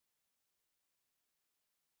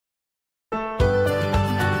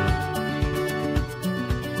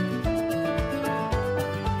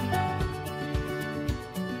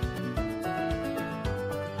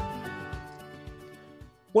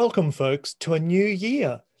Welcome, folks, to a new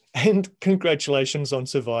year, and congratulations on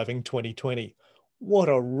surviving 2020. What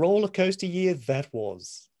a rollercoaster year that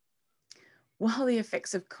was. While the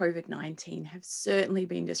effects of COVID-19 have certainly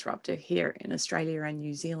been disruptive here in Australia and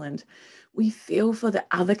New Zealand, we feel for the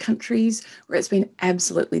other countries where it's been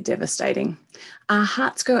absolutely devastating. Our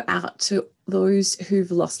hearts go out to those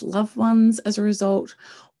who've lost loved ones as a result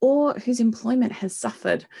or whose employment has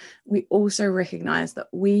suffered. We also recognise that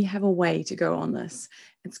we have a way to go on this.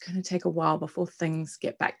 It's going to take a while before things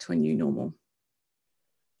get back to a new normal.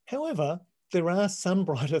 However, there are some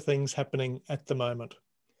brighter things happening at the moment.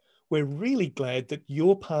 We're really glad that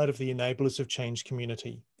you're part of the Enablers of Change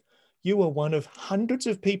community. You are one of hundreds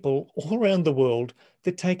of people all around the world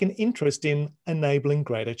that take an interest in enabling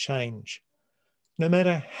greater change. No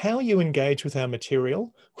matter how you engage with our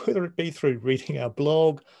material, whether it be through reading our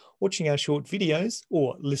blog, watching our short videos,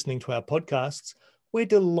 or listening to our podcasts, we're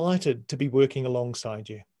delighted to be working alongside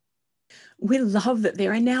you. We love that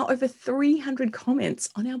there are now over 300 comments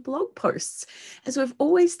on our blog posts, as we've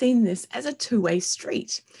always seen this as a two-way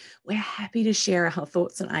street. We're happy to share our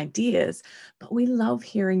thoughts and ideas, but we love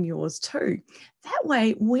hearing yours too. That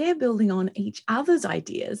way, we're building on each other's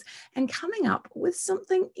ideas and coming up with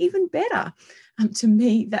something even better. To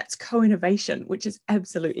me, that's co-innovation, which is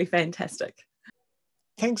absolutely fantastic.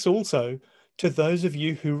 Thanks also to those of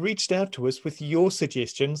you who reached out to us with your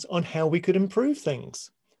suggestions on how we could improve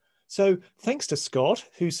things. So thanks to Scott,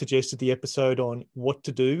 who suggested the episode on what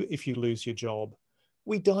to do if you lose your job.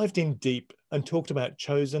 We dived in deep and talked about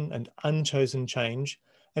chosen and unchosen change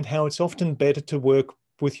and how it's often better to work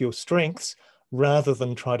with your strengths rather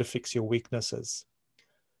than try to fix your weaknesses.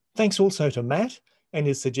 Thanks also to Matt and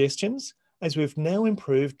his suggestions, as we've now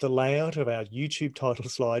improved the layout of our YouTube title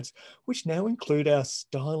slides, which now include our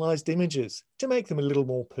stylized images to make them a little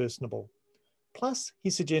more personable. Plus, he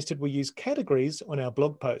suggested we use categories on our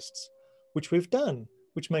blog posts, which we've done,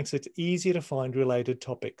 which makes it easier to find related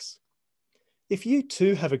topics. If you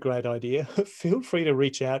too have a great idea, feel free to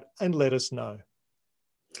reach out and let us know.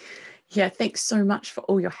 Yeah, thanks so much for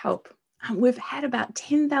all your help. We've had about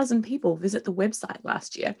 10,000 people visit the website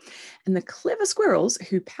last year, and the clever squirrels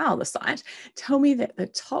who power the site tell me that the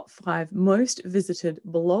top 5 most visited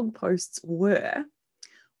blog posts were: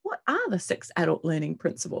 what are the 6 adult learning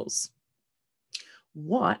principles?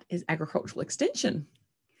 What is agricultural extension?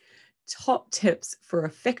 Top tips for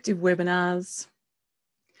effective webinars,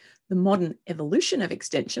 the modern evolution of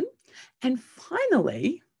extension, and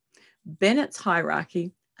finally, Bennett's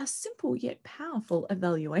hierarchy, a simple yet powerful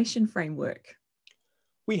evaluation framework.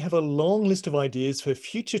 We have a long list of ideas for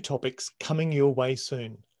future topics coming your way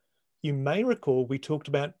soon. You may recall we talked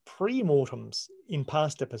about pre-mortems in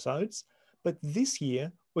past episodes, but this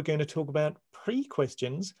year we're going to talk about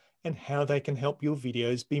pre-questions and how they can help your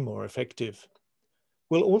videos be more effective.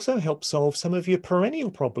 We'll also help solve some of your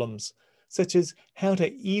perennial problems, such as how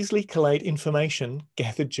to easily collate information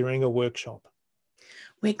gathered during a workshop.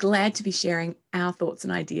 We're glad to be sharing our thoughts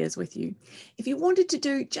and ideas with you. If you wanted to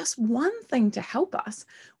do just one thing to help us,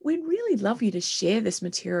 we'd really love you to share this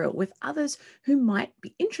material with others who might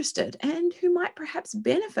be interested and who might perhaps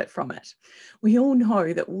benefit from it. We all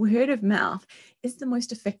know that word of mouth is the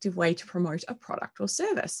most effective way to promote a product or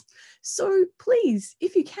service. So please,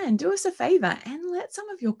 if you can, do us a favor and let some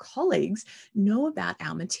of your colleagues know about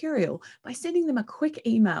our material by sending them a quick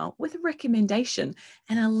email with a recommendation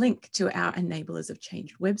and a link to our Enablers of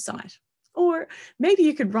Change website. Or maybe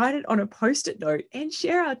you could write it on a Post-it note and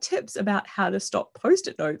share our tips about how to stop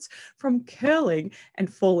Post-it notes from curling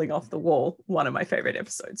and falling off the wall. One of my favorite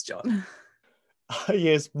episodes, John.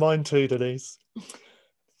 Yes, mine too, Denise.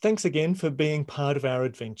 Thanks again for being part of our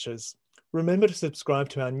adventures. Remember to subscribe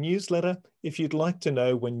to our newsletter if you'd like to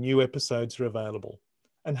know when new episodes are available.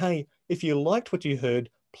 And hey, if you liked what you heard,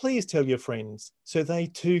 please tell your friends so they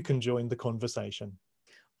too can join the conversation.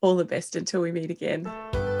 All the best until we meet again.